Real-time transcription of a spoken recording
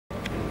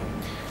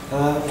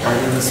My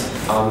name is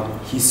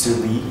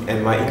Hisu Lee,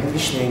 and my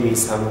English name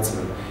is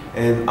Hamilton,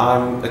 and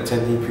I'm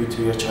attending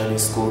pre-2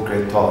 Chinese school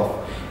grade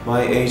 12.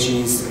 My age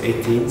is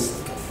 18,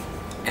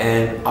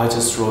 and I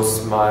just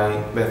wrote my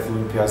Math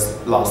Olympiad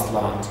last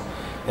month,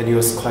 and it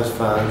was quite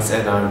fun,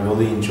 and I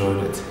really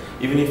enjoyed it.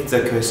 Even if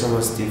the question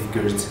was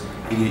difficult,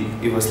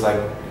 it was like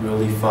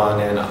really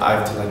fun, and I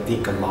have to like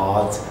think a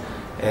lot,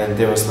 and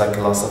there was like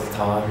lots of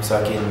time,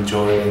 so I can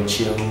enjoy it and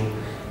chill.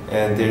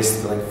 And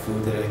there's like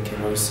food that I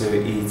can also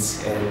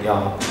eat, and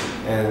yeah,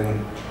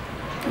 and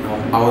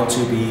I want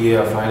to be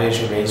a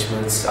financial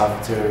management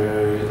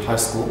after high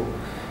school,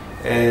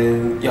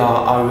 and yeah,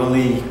 I'm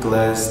really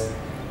glad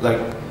like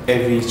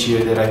every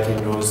year that I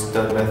can host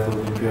the Math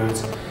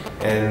Olympiad,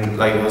 and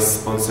like it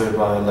was sponsored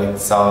by like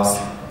South,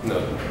 no,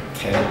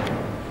 Ken,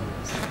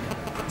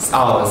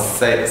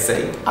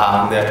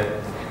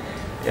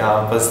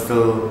 yeah, but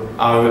still,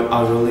 I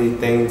really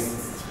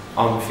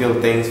feel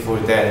thanks for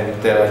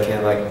them that I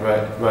can like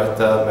write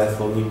the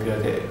Math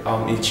Olympiad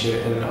each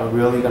year, and I'm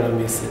really gonna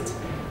miss it.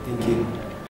 Thank you.